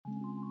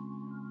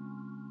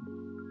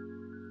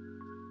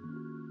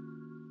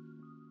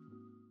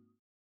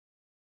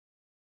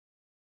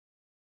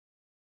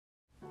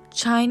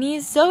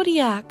Chinese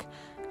zodiac,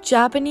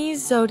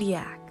 Japanese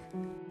zodiac.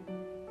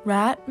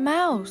 Rat,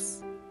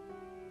 mouse.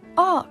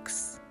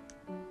 Ox,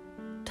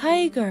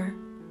 tiger.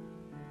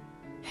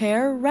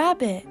 Hare,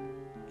 rabbit,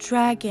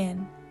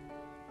 dragon.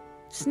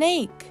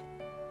 Snake,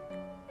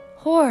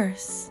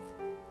 horse.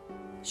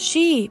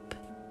 Sheep,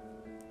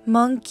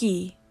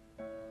 monkey.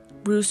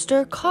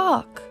 Rooster,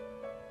 cock.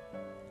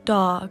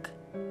 Dog,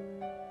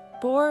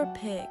 boar,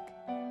 pig.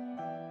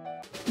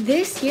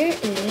 This year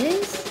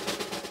is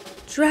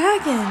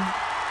Dragon.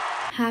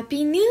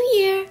 Happy New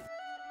Year!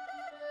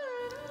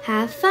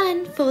 Have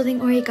fun folding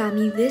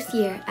origami this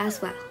year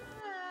as well.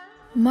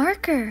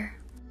 Marker.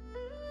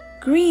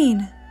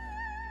 Green.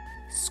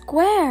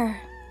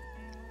 Square.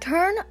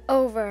 Turn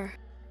over.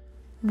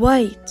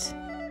 White.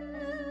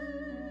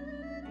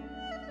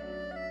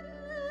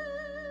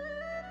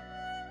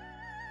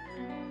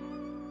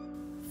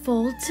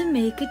 Fold to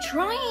make a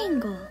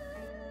triangle.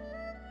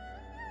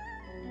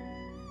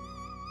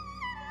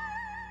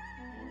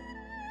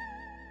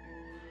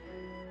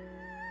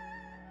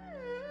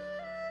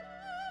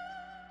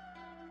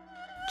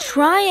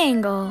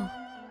 Triangle.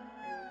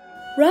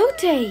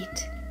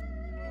 Rotate.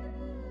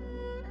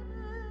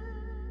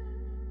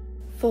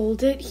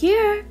 Fold it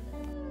here.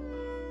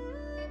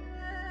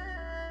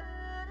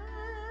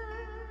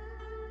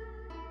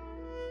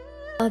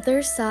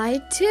 Other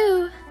side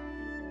too.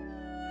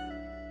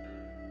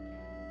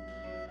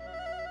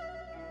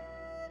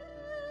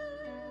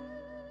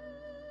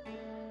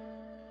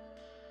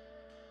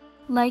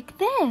 Like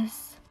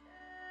this.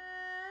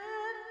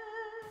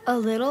 A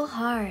little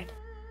hard.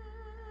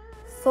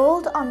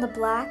 Fold on the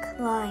black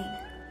line.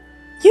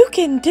 You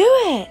can do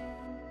it!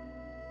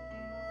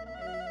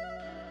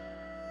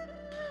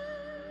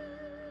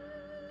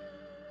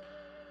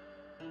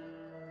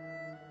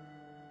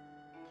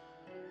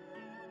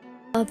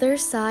 Other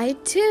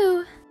side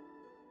too.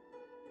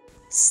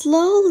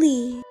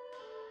 Slowly.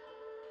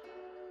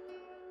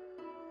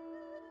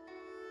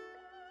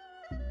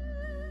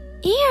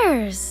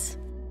 Ears.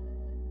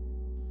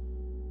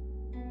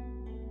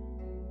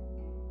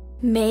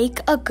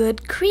 Make a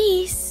good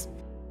crease.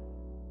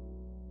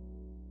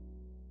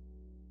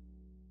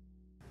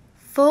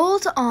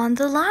 Fold on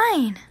the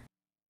line.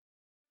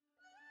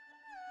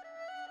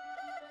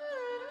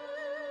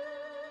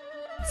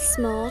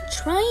 Small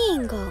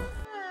triangle.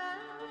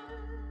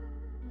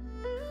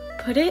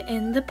 Put it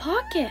in the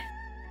pocket.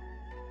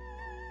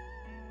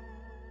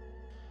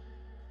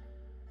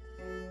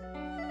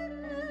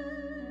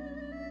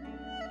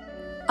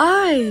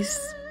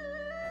 Eyes.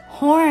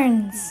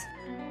 Horns.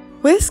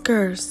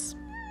 Whiskers.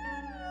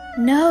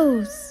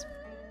 Nose.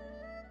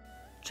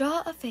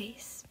 Draw a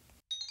face.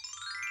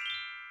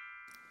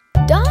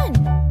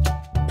 Done!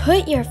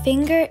 Put your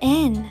finger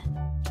in.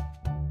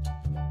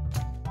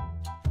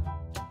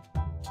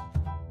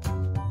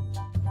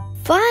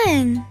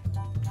 Fun!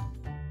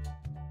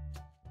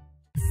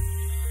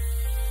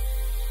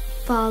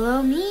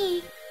 Follow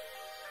me.